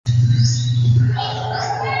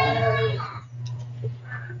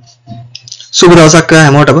සුබ දවසක්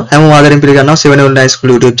හැමෝටම හැමෝම ආදරෙන් පිළිගන්නවා 7 online school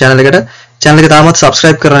YouTube channel එකට. channel එක තාමත්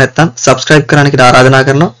subscribe කරලා නැත්නම් subscribe කරන්න කියලා ආරාධනා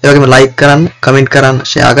කරනවා. ඒ වගේම like කරන්න, comment කරන්න,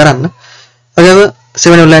 share කරන්න. ඒ වගේම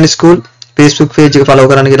 7 online school Facebook page එක follow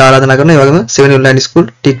කරන්න කියලා ආරාධනා කරනවා. ඒ වගේම 7 online school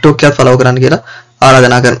TikTok එකත් follow කරන්න කියලා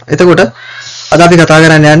ආරාධනා කරනවා. එතකොට අද අපි කතා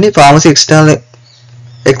කරන්න යන්නේ pharmacy external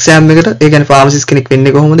exam එකට. ඒ කියන්නේ pharmacist කෙනෙක්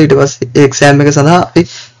වෙන්නේ කොහොමද? ඊට පස්සේ ඒ exam එක සඳහා අපි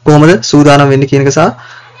කොහොමද සූදානම් වෙන්නේ කියන එක සහ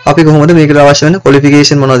අපි කොහොමද මේකට අවශ්‍ය වෙන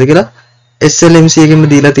qualification මොනවද කියලා SLMC එකෙන්ම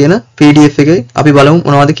දීලා තියෙන PDF එකේ අපි බලමු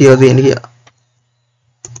මොනවද කියලා තියෙන්නේ කියලා.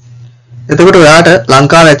 එතකොට ඔයාට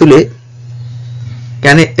ලංකාව ඇතුලේ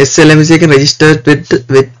يعني SLMC එකෙන් registered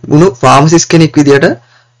වුණු pharmacist කෙනෙක් විදියට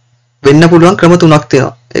වෙන්න පුළුවන් ක්‍රම තුනක්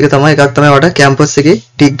තියෙනවා. ඒක තමයි එකක් තමයි ඔයාට campus එකේ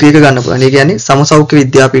degree එක ගන්න පුළුවන්. ඒ කියන්නේ සමසෞඛ්‍ය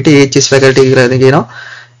විද්‍යාපීඨයේ HS faculty කියලා කියනවා.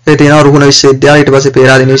 ඒ තියෙනවා රුහුණ විශ්වවිද්‍යාලය, ඊට පස්සේ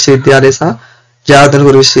පේරාදෙණිය විශ්වවිද්‍යාලය සහ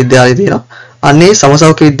ජයවර්ධනපුර විශ්වවිද්‍යාලය තියෙනවා. අන්නේ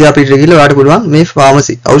සමසෞඛ්‍ය විද්‍යාපීඨයට ගිහිල්ලා ඔයාලට පුළුවන් මේ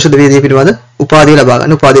ෆාමසි ඖෂධ වේදිකය පිළිබඳ උපාධිය ලබා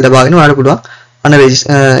ගන්න. උපාධිය ලබාගෙන ඔයාලට පුළුවන් අන්න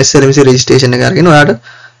SLMC registration එක අරගෙන ඔයාලට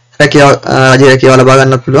රැකියාව රජයේ රැකියාව ලබා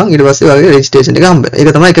ගන්නත් පුළුවන්. ඊට පස්සේ ඔයාලගේ registration එක හම්බ වෙනවා. ඒක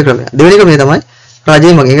තමයි එක ක්‍රමය. දෙවෙනි ක්‍රමය තමයි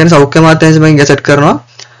රජයේ මගින් කියන්නේ සෞඛ්‍ය අමාත්‍යාංශයෙන් මගින් ගැසට් කරනවා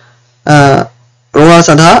රෝගාල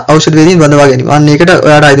සඳහා ඖෂධ වේදීන් බඳවා ගැනීම. අන්න ඒකට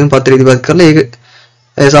ඔයාලට ආයතන පත්‍රය ඉදිරිපත් කරලා ඒක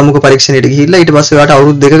සම්මුඛ පරීක්ෂණයට ගිහිල්ලා ඊට පස්සේ ඔයාලට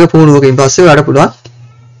අවුරුදු දෙකක පුහුණුවකින් පස්සේ ඔයාලට පුළුවන්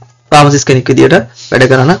ෆාමසිස්ට් කෙනෙක් විදියට වැඩ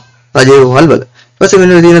කරන්න රජයේ රෝහල් වල. ඊපස්සේ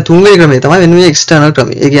මෙන්න මේ තියෙන තුන්වෙනි ක්‍රමය තමයි මෙන්න මේ එක්ස්ටර්නල්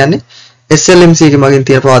ක්‍රමය. ඒ කියන්නේ SLMC එකේ මගින්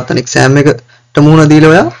තියෙන පවත්වන එක්සෑම් එකට මුහුණ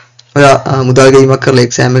දීලා ඔයා මුදල් ගෙවීමක් කරලා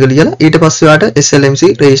එක්සෑම් එක ලියලා ඊට පස්සේ ඔයාට SLMC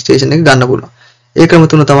registration එක ගන්න පුළුවන්. ඒ ක්‍රම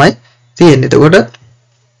තුන තමයි තියෙන්නේ. එතකොට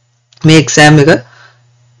මේ එක්සෑම් එක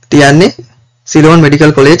තියන්නේ සිලෝන්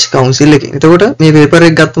මෙඩිකල් කොලෙජ් කවුන්සිල් එකෙන්. එතකොට මේ පේපර්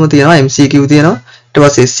එක ගත්තම තියෙනවා MCQ තියෙනවා, ඊට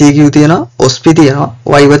පස්සේ SCQ තියෙනවා, OSP තියෙනවා,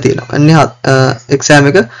 Viva තියෙනවා. අන්නේ එක්සෑම්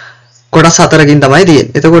එක කොටස් 4කින් තමයි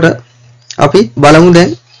තියෙන්නේ. එතකොට අපි බලමු දැන්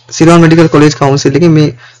සිලෝන් මෙඩිකල් කොලෙජ් කවුන්සිල් එකෙන් මේ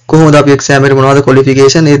කොහොමද අපි එක්සෑම් එකට මොනවද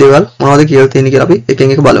ක්වොලිෆිකේෂන් මේ දේවල් මොනවද කියලා තියෙන්නේ කියලා අපි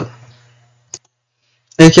එකෙන් එක බලමු.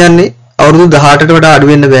 ඒ කියන්නේ අවුරුදු 18ට වඩා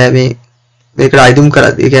අඩු වෙන්න බෑ මේකට අයිදුම්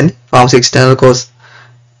කරද්දී. ඒ කියන්නේ ෆාමසි එක්ස්ටර්නල් කෝස්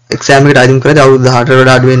එක්සෑම් එකට අයිදුම් කරද්දී අවුරුදු 18ට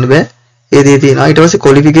වඩා අඩු වෙන්න බෑ. ඒ දේ තියෙනවා. ඊට පස්සේ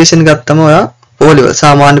ක්වොලිෆිකේෂන් ගත්තම ඔයා O level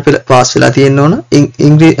සාමාන්‍ය පෙළ පාස් වෙලා තියෙන්න ඕන.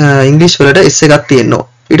 ඉංග්‍රීසි වලට S එකක් තියෙන්න ඕන.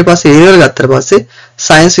 ඊට පස්සේ A level ගත්තට පස්සේ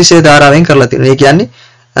සයන්ස් විෂය ධාරාවෙන් කරලා තියෙනවා. ඒ කියන්නේ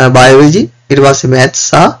biology, ඊට පස්සේ maths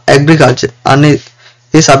සහ agriculture. අනේ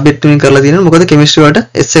මේ සබ්ජෙක්ට් වලින් කරලා තියෙනවා. මොකද chemistry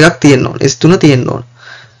වලට S එකක් තියෙන්න ඕන. S3 තියෙන්න ඕන.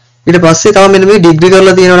 ඊට පස්සේ තව මෙන්න මේ degree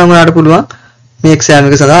කරලා තියෙනවා නම් ඔයාලට පුළුවන් මේ exam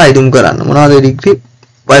එක සඳහා අයිදුම් කරන්න. මොනවද ඒ degree?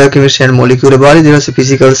 Biochemistry and molecular biology, ඊට පස්සේ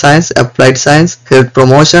physical science, applied science, health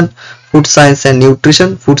promotion, food science and nutrition,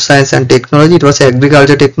 food science and technology, ඊට පස්සේ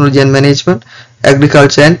agriculture technology and management,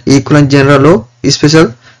 agriculture and equivalent general law, special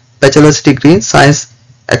bachelor's degree in science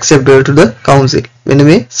acceptable to the council. මෙන්න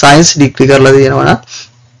මේ science degree කරලා තියෙනවා නම්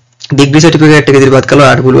degree certificate එක ඉදිරිපත් කළා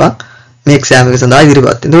ඔයාලට පුළුවන් මේ exam එක සඳහා ඉදිරිපත්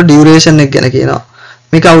වෙන්න. ඒතකොට duration එක ගැන කියනවා.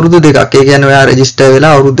 මේක අවුරුදු දෙකක්. ඒ කියන්නේ ඔයා register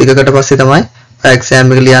වෙලා අවුරුදු දෙකකට පස්සේ තමයි ඔයා exam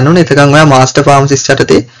එක ලියන්න ඕනේ. එතකන් ඔයා master pharmacist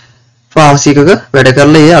යටතේ pharmacy එකක වැඩ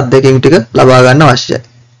කරලා ඒ අත්දැකීම් ටික ලබා ගන්න අවශ්‍යයි.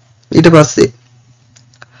 ඊට පස්සේ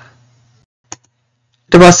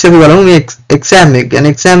අපි බලමු මේ exam එක. يعني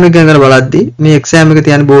exam එක ගැන බලද්දී මේ exam එක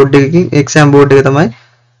තියන්නේ board එකකින්. exam board එක තමයි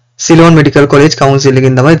සිලෝන් මෙඩිකල් කොලෙජ් කවුන්සිල්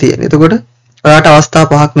එකකින් තමයි තියෙන්නේ. එතකොට ඔයාට අවස්ථා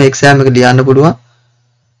පහක් මේ exam එක ලියන්න පුළුවන්.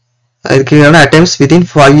 ඒක කියන attempts within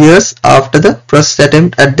 5 years after the first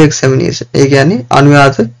attempt at the examination. ඒ කියන්නේ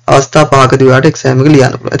අනුයාත අවස්ථා පහකදී ඔයාට exam එක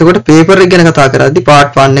ලියන්න පුළුවන්. එතකොට paper එක ගැන කතා කරද්දී part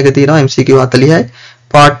 1 එක තියෙනවා MCQ 40යි,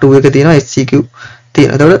 part 2 එක තියෙනවා SCQ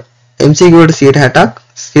තියෙනවා. එතකොට MCQ වලට 60ක්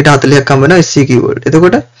 40ක් හම්බ වෙනවා SCQ වලට.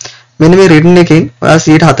 එතකොට මෙන්න මේ written එකෙන් ඔයා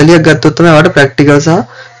 40ක් ගත්තොත් තමයි ඔයාට practical සහ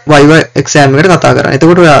Viva exam එකට කතා කරන්නේ.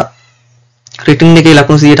 එතකොට ඔයා written එකේ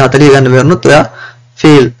ලකුණු 40 ගන්න බැරුණොත් ඔයා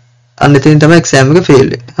fail. අන්න එතනින් තමයි exam එක fail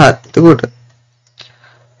වෙන්නේ. හරි. එතකොට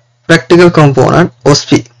practical component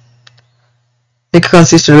OSP. It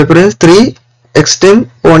consists of reference 3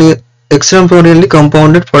 extemporaneously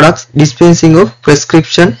compounded products dispensing of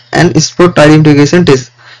prescription and spot identification test.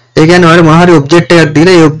 ඒ කියන්නේ ඔයාලට මොනවා හරි ඔබ්ජෙක්ට් එකක්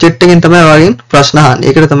දීලා ඒ ඔබ්ජෙක්ට් එකෙන් තමයි ඔයාගෙන් ප්‍රශ්න අහන්නේ.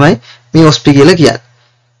 ඒකට තමයි මේ OSP කියලා කියන්නේ.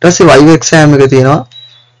 ඊට පස්සේ Viva exam එක තියෙනවා.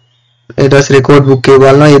 ඊට පස්සේ record book එක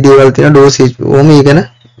බලනවා. ඒ දේවල් තියෙනවා dosage. ඕම ඊගෙන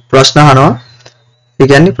ප්‍රශ්න අහනවා. ඒ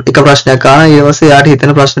කියන්නේ එක ප්‍රශ්නයක් අහනවා. ඊට පස්සේ යාට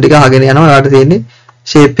හිතෙන ප්‍රශ්න ටික අහගෙන යනවා. යාට තියෙන්නේ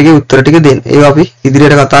shape එකේ උත්තර ටික දෙන්න. ඒවා අපි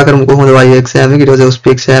ඉදිරියට කතා කරමු කොහොමද Viva exam එක, ඊට පස්සේ OSP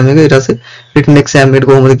exam එක, ඊට පස්සේ written exam එක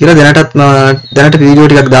කොහොමද කියලා දැනට වීඩියෝ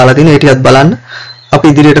ටිකක් දාලා තියෙනවා. ඒ ටිකත් බලන්න. අපි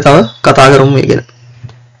ඉදිරියට තව කතා කරමු මේ ගැන.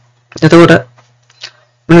 එතකොට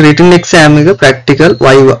මේ written exam එක practical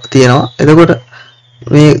Viva තියෙනවා. එතකොට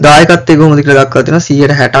මේ දායකත්වයේ කොහොමද කියලා දක්වලා තියෙනවා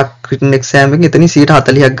 160ක් written exam එකෙන් එතනින්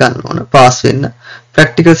 140ක් ගන්න ඕන පාස් වෙන්න.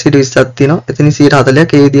 practical 20ක් තියෙනවා. එතනින්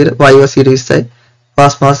 140ක් ඒ විදිහට Viva 20යි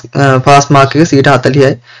පාස් මාක් එක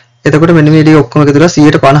 140යි. එතකොට මෙන්න මේ ටික ඔක්කොම එකතු කරලා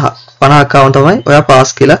 150 50ක් ආවම තමයි ඔයා පාස්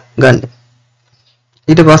කියලා ගන්න.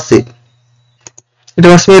 ඊට පස්සේ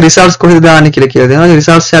මේ results කොහෙද දාන්නේ කියලා දෙනවා.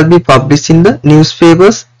 Results shall be published in the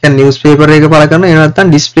newspapers. කියන්නේ newspaper එක පළ කරන එහෙම නැත්නම්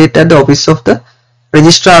displayed at the office of the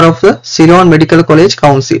registrar of the Ceylon Medical College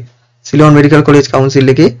Council. Ceylon Medical College Council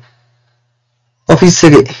එකේ office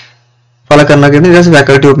එකේ පළ කරනවා කියන්නේ ඊට පස්සේ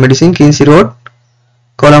Faculty of Medicine, Kinsey Road,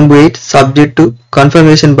 Colombo 8, subject to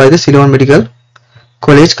confirmation by the Ceylon Medical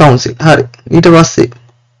College Council. හරි. ඊට පස්සේ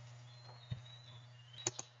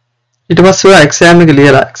ඔයා exam එක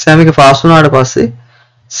ලියලා exam එක pass වුණාට පස්සේ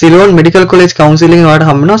Ceylon Medical College Council එකෙන් ඔයාලට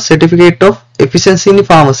හම්බ වෙනවා Certificate of Efficiency in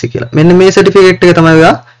Pharmacy කියලා. මෙන්න මේ certificate එක තමයි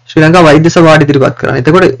ඔයා ශ්‍රී ලංකා වෛද්‍ය සභාවට ඉදිරිපත් කරන්නේ.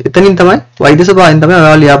 එතකොට එතනින් තමයි වෛද්‍ය සභාවෙන් තමයි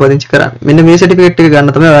ඔයාලා ලියාපදිංචි කරන්නේ. මෙන්න මේ certificate එක ගන්න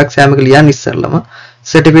තමයි ඔයා exam එක ලියන්නේ ඉස්සෙල්ලම.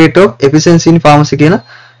 Certificate of Efficiency in Pharmacy කියන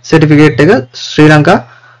certificate එක ශ්‍රී ලංකා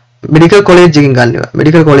medical college එකකින් ගන්නවා.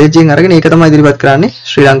 medical college එකෙන් අරගෙන ඒක තමයි ඉදිරිපත් කරන්නේ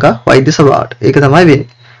ශ්‍රී ලංකා වෛද්‍ය සභාවට. ඒක තමයි වෙන්නේ.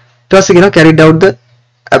 ඊට පස්සේ කියනවා carried out the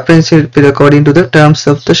apprenticeship according to the terms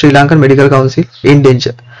of the Sri Lankan Medical Council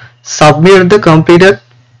indenture. Submit the completed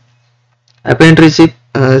apprenticeship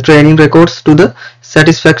training records to the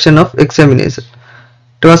satisfaction of examination.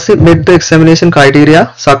 It was met the examination criteria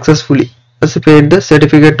successfully. Was paid the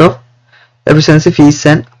certificate of efficiency fees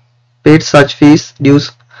and paid such fees dues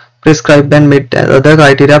prescribed and met other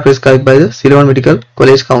criteria prescribed by the Ceylon Medical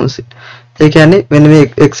College Council. ඒ කියන්නේ මෙන්න මේ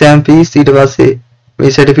exam fees ඊට පස්සේ මේ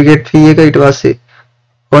certificate fee එක ඊට පස්සේ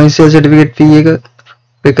provincial certificate fee එක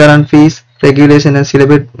recurrent fees regulation and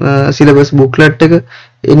syllabus booklet එක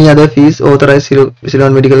any other fees authorized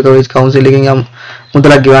Ceylon Medical College Council එකෙන් යම්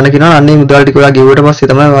මුදලක් ගෙවන්න කියනවා. අන්න ඒ මුදල් ටික ඔයා ගෙවුවට පස්සේ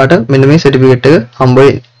තමයි ඔයාට මෙන්න මේ certificate එක හම්බ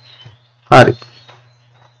වෙන්නේ. හරි.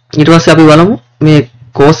 ඊට පස්සේ අපි බලමු මේ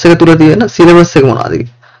course එක තුල තියෙන syllabus එක මොනවද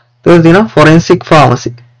කියලා. ඒකේ තියෙනවා forensic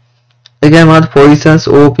pharmacy. ඒ කියන්නේ මොනවද poisons,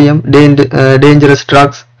 opium, dangerous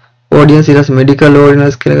drugs, audience is medical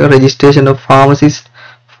ordinance කියලා registration of pharmacist,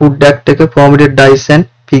 food act එක, permitted dyes and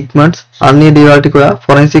pigments අන්නේ දේවල් ටික ඔයා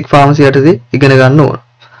forensic pharmacy යටතේ ඉගෙන ගන්න ඕන.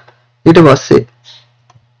 ඊට පස්සේ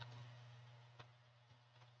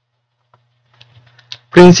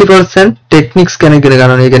principles and techniques ගැන ඉගෙන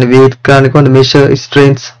ගන්න ඕනේ. ඒ කියන්නේ weight කරන්නේ කොහොමද, measure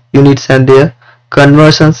strengths, units and their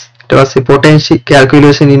conversions. ඊට පස්සේ potency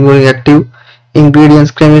calculation involving active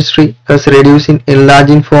ingredients chemistry, as reducing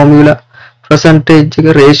enlarging formula, percentage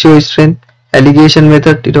ratio strength, alligation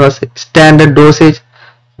method. ඊට පස්සේ standard dosage,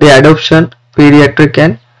 the adoption, pediatric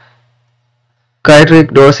and geriatric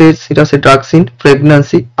dosage. ඊට පස්සේ drugs in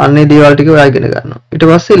pregnancy අන්නේ දේවල් ටික ඔයා ඉගෙන ගන්නවා. ඊට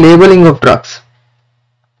පස්සේ labeling of drugs.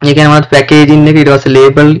 ඒ කියන්නේ මොනවද packaging එක, ඊට පස්සේ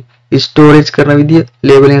label, storage කරන විදිය,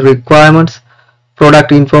 labeling requirements, product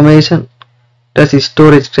information, ඊට පස්සේ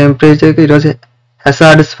storage temperature එක, ඊට පස්සේ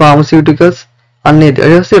hazardous pharmaceuticals අන්නේ ඊට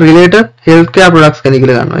පස්සේ related healthcare products ගැන ඉගෙන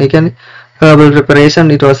ගන්නවා. ඒ කියන්නේ herbal preparation,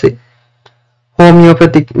 ඊට පස්සේ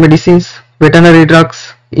homeopathic medicines, veterinary drugs,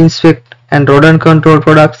 insect and rodent control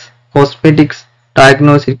products, cosmetics,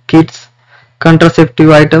 diagnostic kits, contraceptive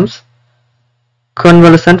items,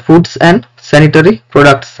 convalescent foods and sanitary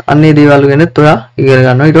products අන්නේ දේවල් ගැන ඔයා ඉගෙන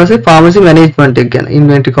ගන්නවා. ඊට පස්සේ pharmacy management එක ගැන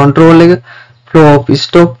inventory control එක, flow of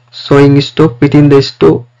stock, sowing stock within the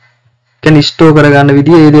stock කියන්නේ store කරගන්න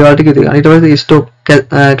විදිය ඒ දේවල් ටික ඉගෙන ගන්න. ඊට පස්සේ stock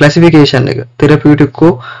classification එක, therapeutic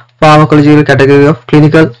or pharmacological category of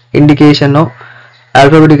clinical indication of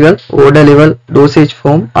alphabetical order level dosage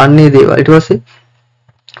form අන්නේ දේවල්. ඊට පස්සේ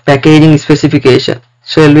packaging specification,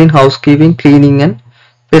 shelving, housekeeping, cleaning and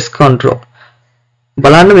pest control.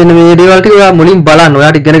 බලන්න මෙන්න මේ දේවල් ටික ඔයා මුලින් බලන්න.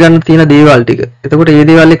 ඔයාට ඉගෙන ගන්න තියෙන දේවල් ටික. එතකොට මේ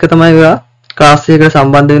දේවල් එක තමයි ඔයා ක්ලාස් එකකට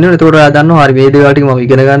සම්බන්ධ වෙන්නේ. එතකොට ඔයා දන්නවා හරි මේ දේවල් ටික මම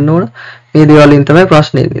ඉගෙන ගන්න ඕන. මේ දේවල් වලින් තමයි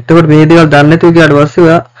ප්‍රශ්න එන්නේ. එතකොට මේ දේවල් දන්නේ නැතුව ගියාට පස්සේ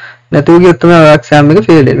ඔයා නැතුව ගියොත් තමයි ඔයා එක්සෑම් එක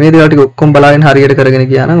ෆේල් වෙන්නේ. මේ දේවල් ටික ඔක්කොම බලාගෙන හරියට කරගෙන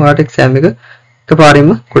ගියා නම් ඔයාට එක්සෑම් එක එකපාරින්ම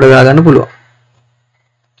කොට ගා ගන්න පුළුවන්.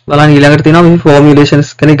 බලන්න ඊළඟට තියෙනවා මේ formulations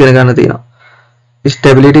ගැන ඉගෙන ගන්න තියෙනවා.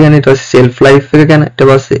 stability ගැන, ඊට පස්සේ shelf life එක ගැන, ඊට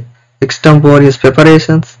පස්සේ extemporaneous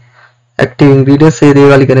preparations, active ingredients ඒ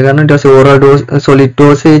දේවල් ඉගෙන ගන්න. ඊට පස්සේ oral dose, solid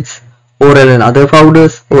dosage, oral and other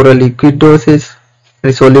powders, oral liquid dosage,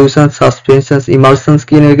 solutions, suspensions, emulsions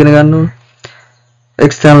කියන එක ඉගෙන ගන්න ඕන.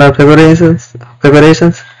 external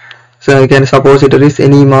preparations so you can suppositories,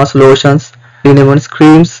 enemas, lotions, liniments,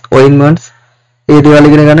 creams, ointments ඒ දේවල්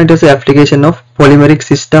ඉගෙන ගන්න. ඊට පස්සේ application of polymeric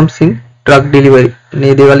systems in drug delivery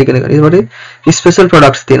මේ දේවල් ඉගෙන ගන්න. ඊට special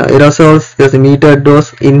products තියෙනවා. aerosols, there's a metered dose,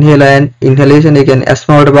 inhaler and inhalation. ඒ කියන්නේ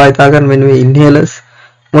asthma වලට භාවිතා කරන මෙන්න මේ inhalers,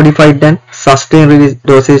 modified and sustained release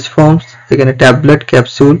dosage forms. ඒ කියන්නේ tablet,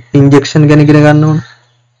 capsule, injection ගැන ඉගෙන ගන්න ඕන.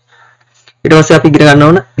 ඊට පස්සේ අපි ඉගෙන ගන්න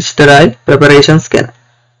ඕන sterile preparations ගැන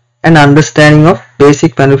and understanding of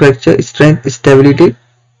basic manufacture, strength, stability,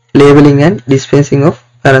 labeling and dispensing of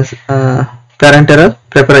parenteral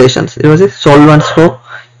preparations. It was a solvents for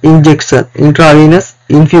injection, intravenous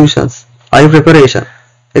infusions, eye preparation,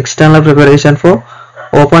 external preparation for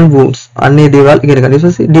open wounds. अन्य देवाल इगेन करना. It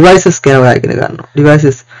was devices के नाम eigen करना.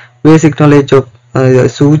 Devices, basic knowledge of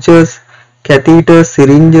sutures, catheters,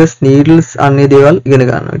 syringes, needles. अन्य देवाल eigen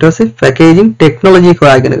करना. It was a packaging technology को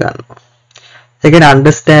इगेन करना. Again,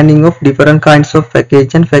 understanding of different kinds of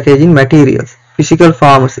package and packaging materials. Physical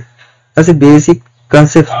pharmacy. That's a basic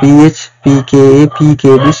concepts: pH, pKa,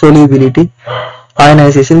 pKb, solubility,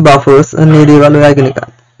 ionization, buffers, and medieval.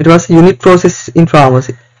 It was unit process in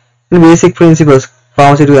pharmacy. And basic principles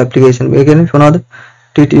pharmaceutical application. Again, one of the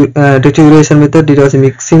trituration method. It was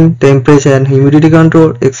mixing, temperature and humidity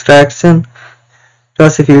control, extraction. It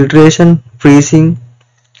was filtration, freezing,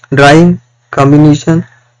 drying, combination,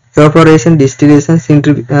 evaporation, distillation,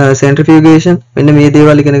 centrifugation. When the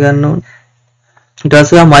medieval known. It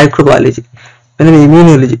was microbiology. When the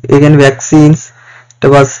immunology, again vaccines, it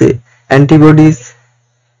was antibodies,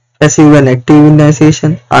 passive and active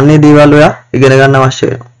immunization. अन्य दीवाल या eigen करना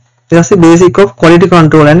आवश्यक है. It was the basic of quality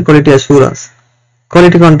control and quality assurance.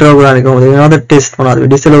 Quality control कराने का मतलब another test बना दो.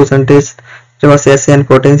 Dissolution test. It was assay and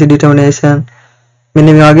potency determination.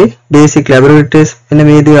 मैंने में आगे basic laboratory test. मैंने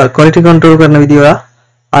में दीवाल quality control करना भी दिया.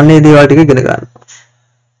 अन्य दीवाल टिके इगेन करना.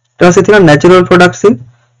 It was इतना natural products in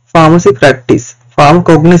pharmacy practice.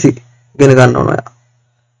 Pharmacognosy eigen करना होना.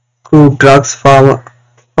 Crude drugs,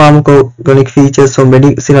 pharmacogenic features of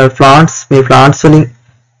medicinal plants. में plants वलिंग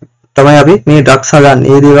तमाम अभी में drugs आगान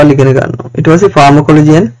ये दीवाल इगेन करना. It was a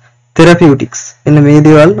pharmacology and therapeutics. इन में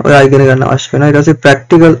दीवाल और इगेन करना आवश्यक है. It was a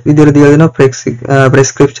practical विधि दिया देना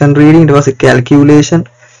prescription reading. It was a calculation,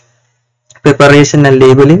 preparation and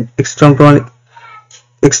labeling,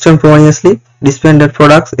 extemporaneously dispensed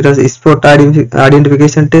products. It was spot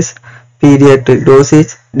identification test, pediatric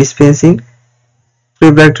dosage, dispensing,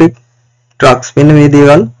 prebiotic drugs. इन में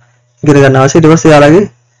दीवाल इगेन करना आवश्यक. It was अलग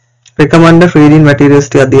recommended reading materials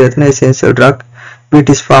to the essential drug,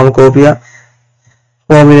 British pharmacopoeia,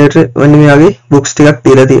 formulated when we आगे books टिका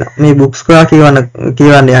तीरा तीरा. मैं books को आके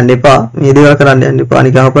वाने आने पा, मैं दीवाल कराने आने पा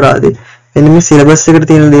निकाह पर आदे. इनमें syllabus से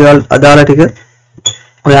करती हैं दीवाल अदालत टिका.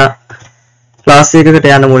 या class से करते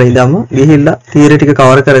हैं ना मुड़े इदाम. बिहिल्ला तीरे टिका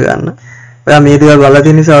cover करेगा ना. या मैं दीवाल वाला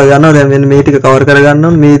दिन ही साव जाना. या मैं टिका cover करेगा ना.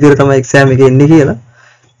 मैं दीवाल तमाम exam में के इन्हीं की है ना.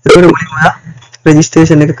 तो मुझे मुझे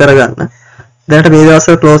registration ने करेगा ना. දැනට මේ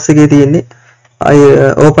දවස්වල ක්ලෝස් එකේ තියෙන්නේ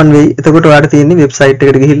ඕපන් වෙයි. එතකොට ඔයාලට තියෙන්නේ වෙබ්සයිට්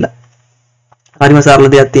එකට ගිහිල්ලා හරිම සරල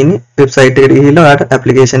දෙයක් තියෙන්නේ. වෙබ්සයිට් එකට ගිහිල්ලා ඔයාලට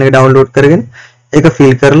ඇප්ලිකේෂන් එක ඩවුන්ලෝඩ් කරගෙන ඒක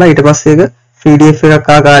ෆිල් කරලා ඊට පස්සේ ඒක PDF එකක්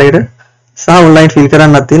ආකාරයට සහ ඔන්ලයින් ෆිල්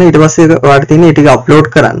කරන්නත් තියෙනවා. ඊට පස්සේ ඒක ඔයාලට තියෙන්නේ ඒ ටික අප්ලෝඩ්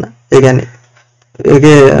කරන්න. ඒ කියන්නේ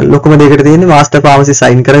ඒකේ ලොකුම දෙයකට තියෙන්නේ මාස්ටර් ෆාමසි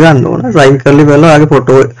සයින් කරගන්න ඕන. සයින් කරලා ඉවරලා ඔයාගේ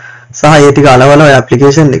ෆොටෝ සහ ඒ ටික අලවලා ඔය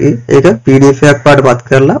ඇප්ලිකේෂන් එකේ ඒක PDF එකක් පාටපත්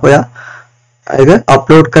කරලා ඔයා ඒක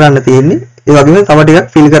අප්ලෝඩ් කරන්න තියෙන්නේ. ඒ වගේම තව ටිකක්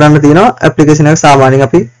ෆිල් කරන්න තියෙනවා. ඇප්ලිකේෂන් එක සාමාන්‍යයෙන්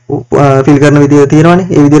අපි ෆිල් කරන විදිය තියෙනවානේ.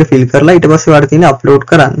 ඒ විදිහට ෆිල් කරලා ඊට පස්සේ ඔයාලට තියෙන්නේ අප්ලෝඩ්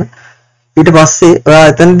කරන්න. ඊට පස්සේ ඔයා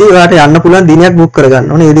එතනදී ඔයාලට යන්න පුළුවන් දිනයක් බුක්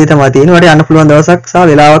කරගන්න ඕනේ. ඒ දේ තමයි තියෙන්නේ. ඔයාලට යන්න පුළුවන් දවසක් සහ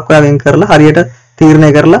වෙලාවක් ඔයා වෙන් කරලා හරියට තීරණය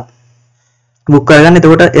කරලා බුක් කරගන්න.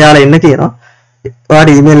 එතකොට එයාලා එන්න කියනවා.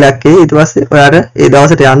 ඔයාලට ඊමේල් එකක් එයි. ඊට පස්සේ ඔයාලට ඒ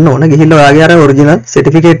දවසට යන්න ඕන. ගිහිල්ලා ඔයාගේ අර ඔරිජිනල්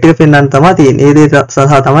සර්ටිෆිකේට් එක පෙන්නන්න තමයි තියෙන්නේ. ඒ දේ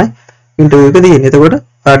සහ තමයි ඉන්ටර්විව් එක තියෙන්නේ. එතකොට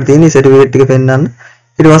ඔයාලට තියෙන්නේ සර්ටිෆිකේට් එක පෙන්නන්න.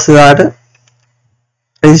 ඊට පස්සේ ඔයාලට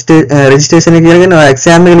registration එක කියලාගෙන ඔයා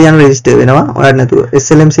exam එක ලියන්න register වෙනවා. ඔයාලට නැතුව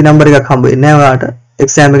SLMC number එකක් හම්බ වෙන්නේ නැහැ. ඔයාලට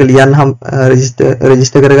exam එක ලියන්න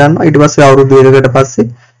register කරගන්නවා. ඊට පස්සේ අවුරුදු දෙකකට පස්සේ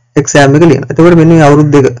exam එක ලියනවා. එතකොට මෙන්න මේ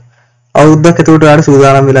අවුරුද්දක් එතකොට ඔයාලට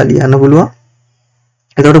සූදානම් වෙලා ලියන්න පුළුවන්.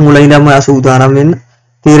 එතකොට මුලින් ඉඳන්ම ඔයා සූදානම් වෙන්න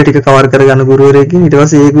තීර ටික කවර් කරගන්න ගුරුවරයෙක්ගෙන්. ඊට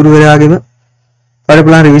පස්සේ ඒ ගුරුවරයාගෙම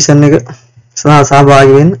පරිපූර්ණ රිවිෂන් එක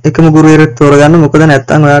සහභාගී වෙන්න. එකම ගුරුවරයෙක් තෝරගන්න. මොකද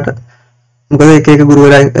නැත්තම් ඔයාට මොකද එක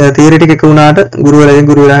ගුරුවරයා තියරි ටික එක වුණාට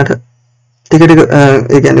ගුරුවරයාට ටික ටික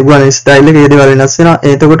ඒ කියන්නේ ගුවන් ස්ටයිල් එක ඒ දේවල් වෙනස් වෙනවා.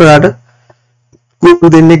 එතකොට ඔයාට ගුරු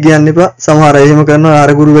දෙන්නෙක් කියන්න එපා. සමහර අය එහෙම කරනවා.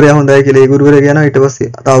 අර ගුරුවරයා හොඳයි කියලා ඒ ගුරුවරයා කියනවා. ඊට පස්සේ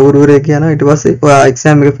තව ගුරුවරයෙක් කියනවා. ඊට පස්සේ ඔයා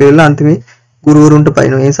එක්සෑම් එක ෆේල් වෙලා අන්තිමේ ගුරුවරුන්ට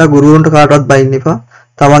පයින්නවා. ඒ නිසා ගුරුවරුන්ට කාටවත් බයින්න එපා.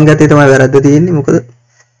 තමන් ගැතේ තමයි වැරද්ද තියෙන්නේ. මොකද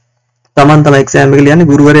තමන් තමයි එක්සෑම් එක ලියන්නේ.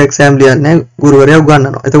 ගුරුවරයා එක්සෑම් ලියන්නේ නැහැ. ගුරුවරයා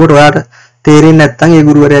උගන්වනවා. එතකොට ඔයාට තේරෙන්නේ නැත්නම් ඒ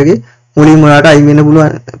ගුරුවරයාගේ මුලින්ම ඔයාලට අයින් වෙන්න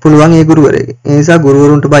පුළුවන් ඒ ගුරුවරයෙක්. ඒ නිසා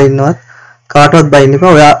ගුරුවරුන්ට බයින්නවත් කාටවත් බයින්න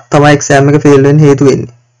එපා. ඔයා තමයි එක්සෑම් එක ෆේල් වෙන්න හේතු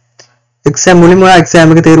වෙන්නේ. එක්සෑම් මුලින්ම ඔයා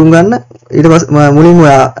එක්සෑම් එක තේරුම් ගන්න. ඊට පස්සේ මුලින්ම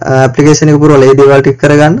ඔයා ඇප්ලිකේෂන් එක පුරවලා ඒ දේවල් ටික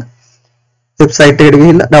කරගන්න. වෙබ්සයිට් එකට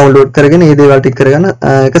ගිහිල්ලා ඩවුන්ලෝඩ් කරගෙන ඒ දේවල් ටික කරගන්න.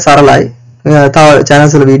 ඒක සරලයි. තව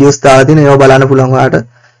channels වල වීඩියෝස් දාලා තියෙනවා. ඒවා බලන්න පුළුවන් ඔයාලට.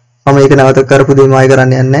 මම ඒක නැවත කරපු දෙයම ආයෙ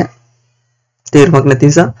කරන්න යන්නේ නැහැ. තේරුමක්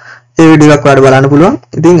නැති නිසා ඒ වීඩියෝ එකක් ඔයාලට බලන්න පුළුවන්.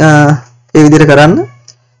 ඉතින් ඒ විදිහට කරන්න.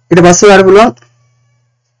 ඊට පස්සේ ඔයාලට පුළුවන්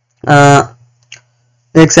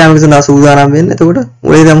එක්සෑම් එක සඳහා සූදානම් වෙන්න. එතකොට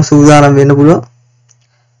ඔය දැන් සූදානම් වෙන්න පුළුවන්.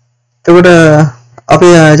 එතකොට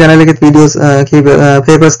අපේ channel එකේ වීඩියෝස්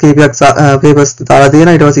papers කීපයක් papers දාලා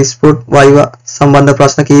තියෙනවා. ඊට පස්සේ sport viva සම්බන්ධ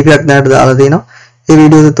ප්‍රශ්න කීපයක් දැනට දාලා තියෙනවා. ඒ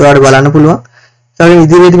වීඩියෝස් ඔයාලට බලන්න පුළුවන්. ඒ වගේම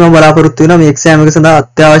ඉදිරියේදී මම බලාපොරොත්තු වෙනවා මේ එක්සෑම් එක සඳහා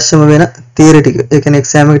අත්‍යවශ්‍යම වෙන තියරි ටික. ඒ කියන්නේ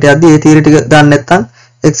එක්සෑම් එකට යද්දී ඒ තියරි ටික දන්නේ නැත්නම්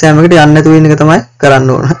එක්සෑම් එකට යන්න නැතුව ඉන්න එක තමයි කරන්න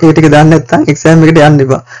ඕන. ඒ ටික දන්නේ නැත්නම් එක්සෑම් එකට යන්න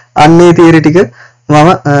එපා. අන්නේ තියරි ටික මම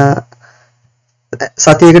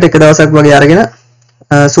සතියකට එක දවසක් වගේ අරගෙන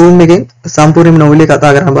Zoom එකෙන් සම්පූර්ණයෙන්ම නොවලේ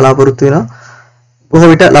කතා කරන්න බලාපොරොත්තු වෙනවා. බොහෝ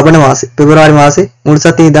විට ලබන මාසේ පෙබරවාරි මාසේ මුල්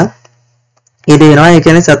සතියේ ඉඳන් ඊට එනවා. ඒ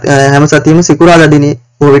කියන්නේ හැම සතියෙම සිකුරාදා දිනේ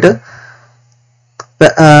බොහෝ විට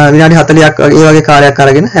විනාඩි 40ක් ඒ වගේ කාලයක්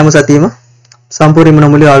අරගෙන හැම සතියෙම සම්පූර්ණයෙන්ම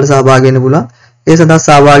නොමුලේ වලට සහභාගී වෙන්න පුළුවන්. ඒ සඳහා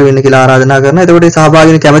සහභාගී වෙන්න කියලා ආරාධනා කරනවා. එතකොට මේ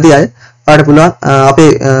සහභාගී වෙන්න කැමති අය ඔයාලට පුළුවන්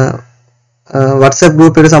අපේ WhatsApp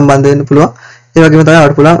group එකට සම්බන්ධ වෙන්න පුළුවන්. ඒ වගේම තමයි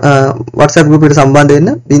ඔයාලට පුළුවන් WhatsApp group එකට සම්බන්ධ වෙන්න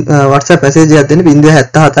WhatsApp message එකක් දෙන්න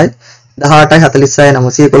 077යි 18යි 46යි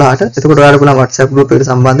 911ට. එතකොට ඔයාලට පුළුවන් WhatsApp group එකට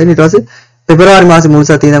සම්බන්ධ වෙන්න. ඊට පස්සේ පෙබරවාරි මාසේ මුල්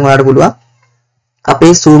සතියේ ඉඳන් ඔයාලට පුළුවන්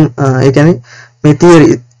අපේ Zoom ඒ කියන්නේ මේ theory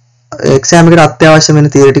එක්සෑම් එකට අත්‍යවශ්‍ය වෙන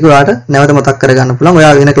තියරි ටික ඔයාලට නැවත මතක් කරගන්න පුළුවන්.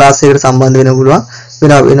 ඔයා වෙන ක්ලාස් එකකට සම්බන්ධ වෙන්න පුළුවන්.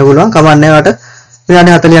 වෙන පුළුවන්. කමන්නේ ඔයාලට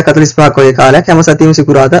විනාඩි 40ක් 45ක් වගේ කාලයක් හැම සතියෙම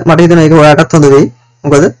සිකුරාදා. මට හිතෙනවා ඒක ඔයාලටත් හොඳ වෙයි.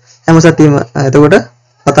 මොකද හැම සතියෙම එතකොට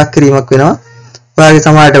මතක් කිරීමක් වෙනවා. ඔයාගේ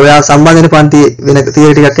සමාජයට ඔයා සම්බන්ධ වෙන පන්ති වෙන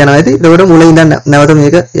තියරි ටිකක් යනවා ඇති. එතකොට මුලින් ඉඳන් නැවත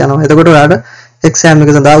මේක යනවා. එතකොට ඔයාලට එක්සෑම්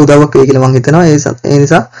එක සඳහා උදව්වක් වෙයි කියලා මම හිතනවා. ඒ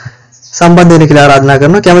නිසා සම්බන්ධ වෙන්න කියලා ආරාධනා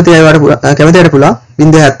කරනවා. කැමති අයට පුළුවන්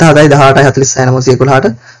 077යි 18යි 46යි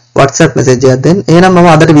 911ට WhatsApp message එකක් දෙන්න. එහෙනම් මම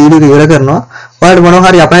අදට වීඩියෝ එක ඉවර කරනවා. ඔයාලට මොනවා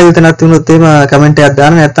හරි අපහසු තැනක් තිබුණොත් එහෙම කමෙන්ට් එකක්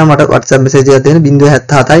දාන්න. නැත්නම් මට WhatsApp message එකක් දෙන්න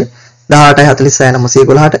 077යි 18යි 46යි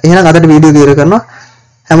 911ට. එහෙනම් අදට වීඩියෝ එක ඉවර කරනවා.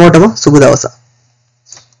 හැමෝටම සුබ දවසක්.